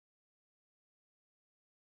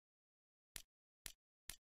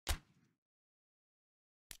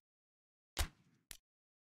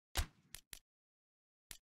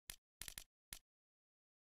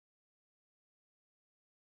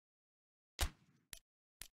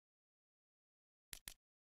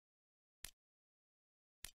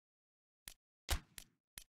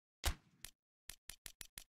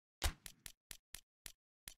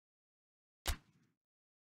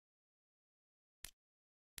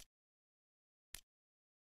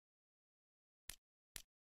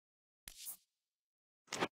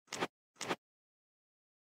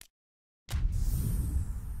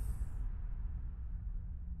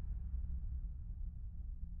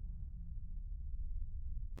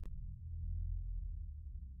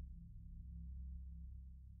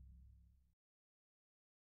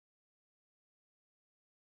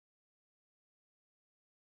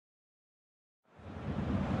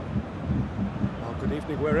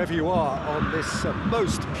evening, wherever you are, on this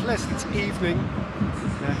most pleasant evening.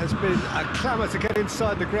 There has been a clamour to get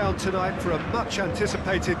inside the ground tonight for a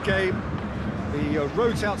much-anticipated game. The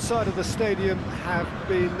roads outside of the stadium have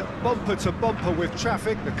been bumper to bumper with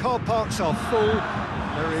traffic. The car parks are full.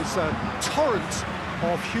 There is a torrent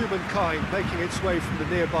of humankind making its way from the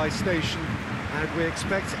nearby station, and we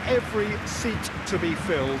expect every seat to be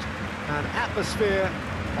filled. An atmosphere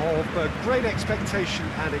of great expectation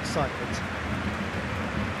and excitement.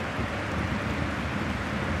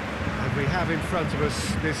 And we have in front of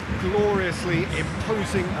us this gloriously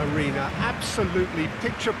imposing arena, absolutely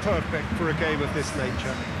picture-perfect for a game of this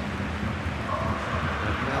nature.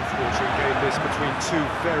 An mouth-watering game this between two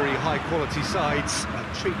very high-quality sides, a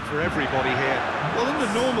treat for everybody here. Well,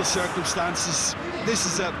 under normal circumstances, this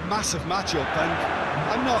is a massive matchup, and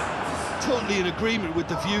I'm not totally in agreement with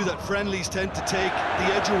the view that friendlies tend to take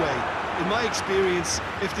the edge away. In my experience,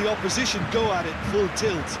 if the opposition go at it full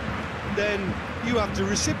tilt, then you have to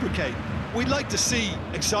reciprocate. We'd like to see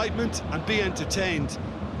excitement and be entertained,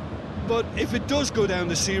 but if it does go down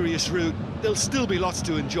the serious route, there'll still be lots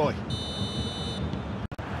to enjoy.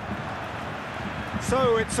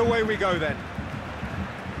 So it's away we go then.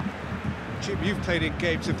 Jim, you've played in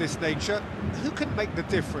games of this nature. Who can make the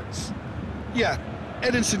difference? Yeah,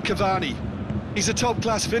 Edinson Cavani. He's a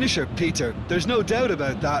top-class finisher, Peter. There's no doubt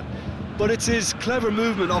about that. But it's his clever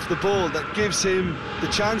movement off the ball that gives him the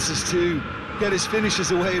chances to get his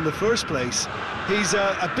finishes away in the first place. He's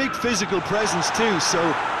a big physical presence too, so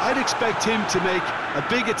I'd expect him to make a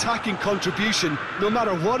big attacking contribution no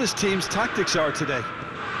matter what his team's tactics are today.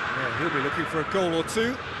 Yeah, he'll be looking for a goal or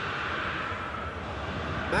two.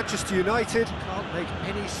 Manchester United can't make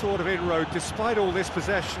any sort of inroad despite all this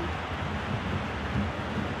possession.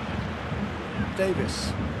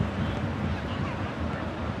 Davis.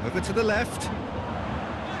 Over to the left.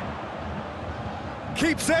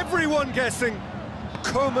 Keeps everyone guessing.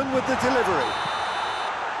 Koeman with the delivery.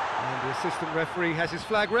 And the assistant referee has his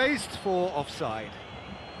flag raised for offside.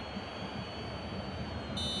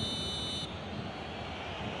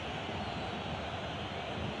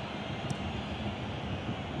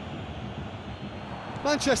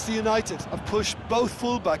 Manchester United have pushed both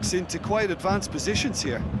fullbacks into quite advanced positions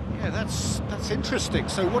here. Yeah, that's interesting.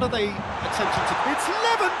 So what are they attempting to... It's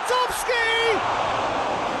Lewandowski!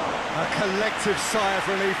 A collective sigh of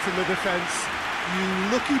relief from the defence. You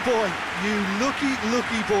lucky boy, you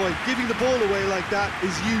lucky boy. Giving the ball away like that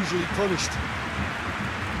is usually punished.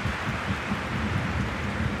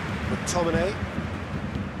 McTominay.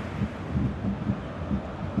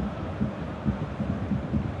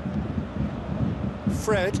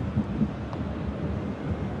 Fred.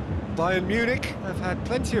 Bayern Munich have had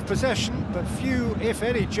plenty of possession, but few, if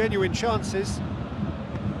any, genuine chances.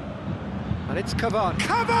 And it's Cavani.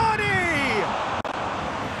 Cavani!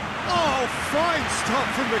 Oh, fine stop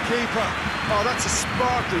from the keeper. Oh, that's a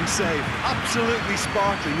sparkling save. Absolutely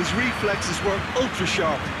sparkling. His reflexes were ultra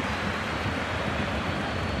sharp.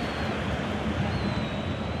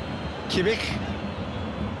 Kimmich.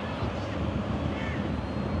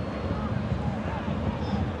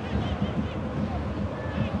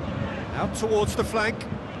 Out towards the flank.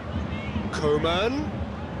 Koeman.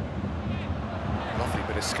 Lovely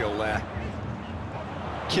bit of skill there.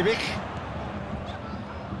 Kimmich.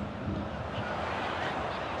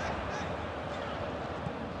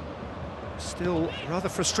 Still, rather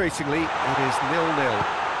frustratingly, it is 0-0.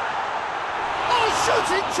 Oh,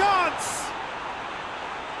 shooting chance!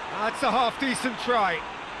 That's a half-decent try.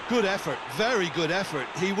 Good effort, very good effort.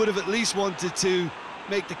 He would have at least wanted to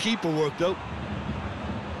make the keeper work, though.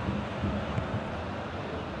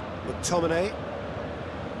 McTominay.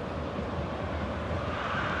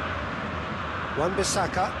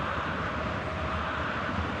 Wan-Bissaka.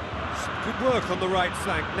 Good work on the right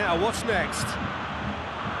flank. Now, what's next?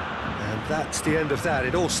 And that's the end of that.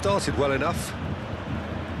 It all started well enough.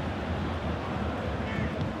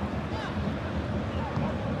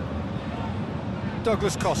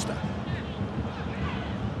 Douglas Costa.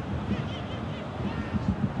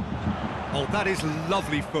 Oh, that is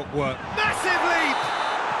lovely footwork. Massive leap!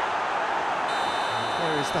 And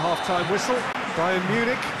there is the half-time whistle. Bayern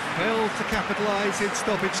Munich failed to capitalise in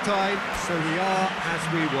stoppage time, so we are as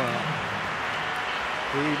we were.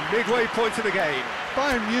 The midway point of the game.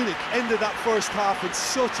 Bayern Munich ended that first half in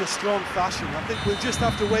such a strong fashion. I think we'll just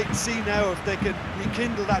have to wait and see now if they can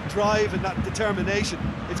rekindle that drive and that determination.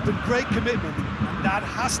 It's been great commitment, and that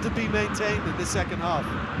has to be maintained in the second half.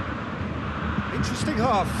 Interesting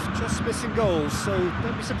half, just missing goals, so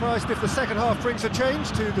don't be surprised if the second half brings a change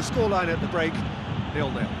to the scoreline at the break.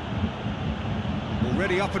 0-0.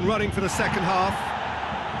 Already up and running for the second half.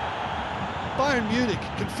 Bayern Munich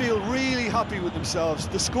can feel really happy with themselves.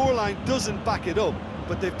 The scoreline doesn't back it up,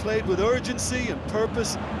 but they've played with urgency and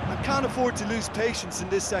purpose and can't afford to lose patience in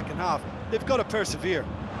this second half. They've got to persevere.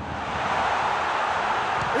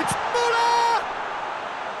 It's Müller!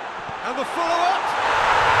 And the follow-up!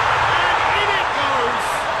 And in it goes!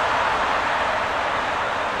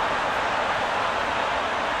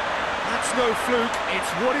 That's no fluke,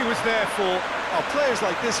 it's what he was there for. Oh, players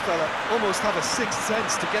like this fella almost have a sixth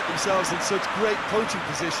sense to get themselves in such great coaching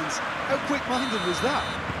positions. How quick-minded was that?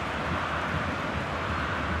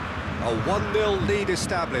 A 1-0 lead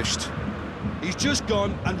established. He's just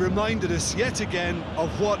gone and reminded us yet again of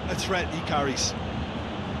what a threat he carries.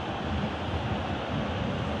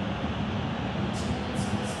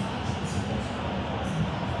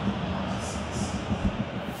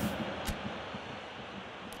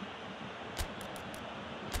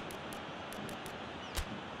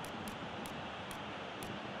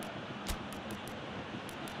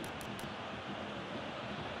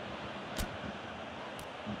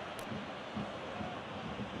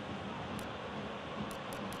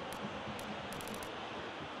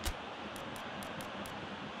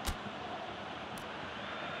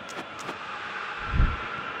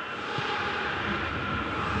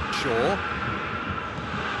 Shaw.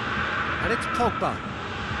 And it's Pogba.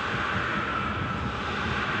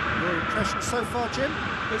 Your impression so far, Jim?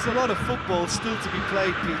 There's a lot of football still to be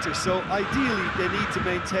played, Peter, so ideally they need to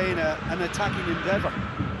maintain an attacking endeavour.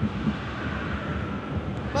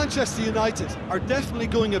 Manchester United are definitely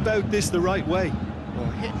going about this the right way.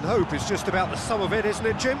 Well, hit and hope is just about the sum of it, isn't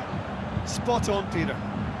it, Jim? Spot on, Peter.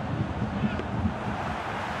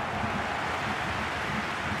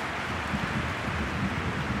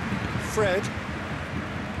 Fred.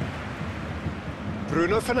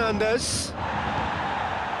 Bruno Fernandes.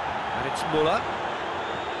 And it's Müller.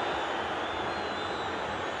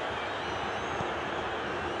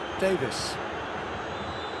 Davis.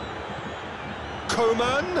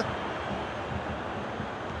 Coman.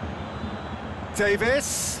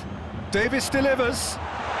 Davis. Davis delivers.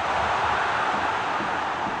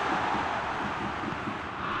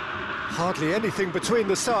 Hardly anything between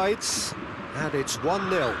the sides. And it's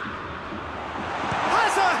 1-0.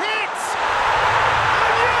 Has a hit!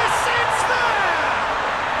 And yes, it's there!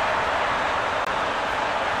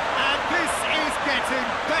 And this is getting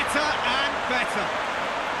better and better.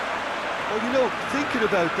 Well, you know, thinking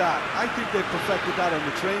about that, I think they've perfected that on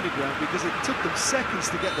the training ground because it took them seconds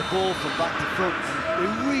to get the ball from back to front. They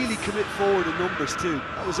really commit forward in numbers too.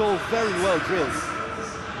 That was all very well drilled.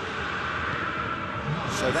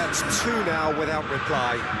 So that's 2 now without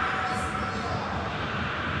reply.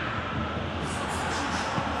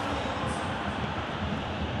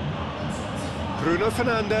 Bruno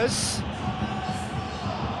Fernandes.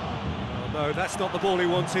 Oh no, that's not the ball he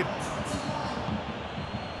wanted.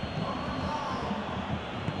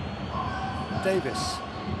 Davis.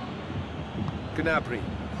 Gnabry.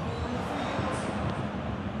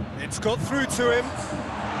 It's got through to him.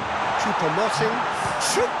 Choupo-Moting.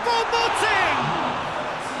 Choupo-Moting!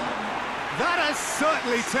 That has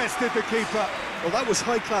certainly tested the keeper. Well, that was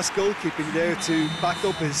high-class goalkeeping there to back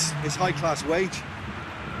up his high-class wage.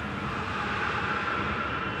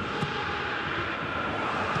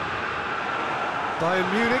 Bayern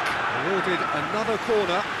Munich awarded another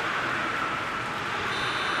corner.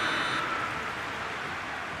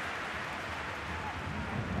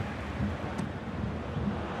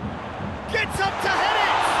 Gets up to head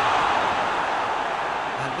it!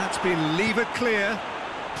 And that's been levered clear.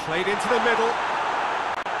 Played into the middle.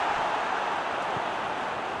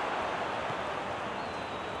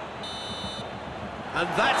 And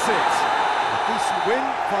that's it. A decent win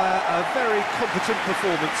via a very competent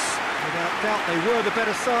performance. Without doubt, they were the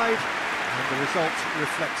better side, and the result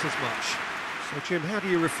reflects as much. So, Jim, how do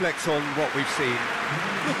you reflect on what we've seen?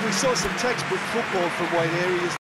 Look, we saw some textbook football from wide areas.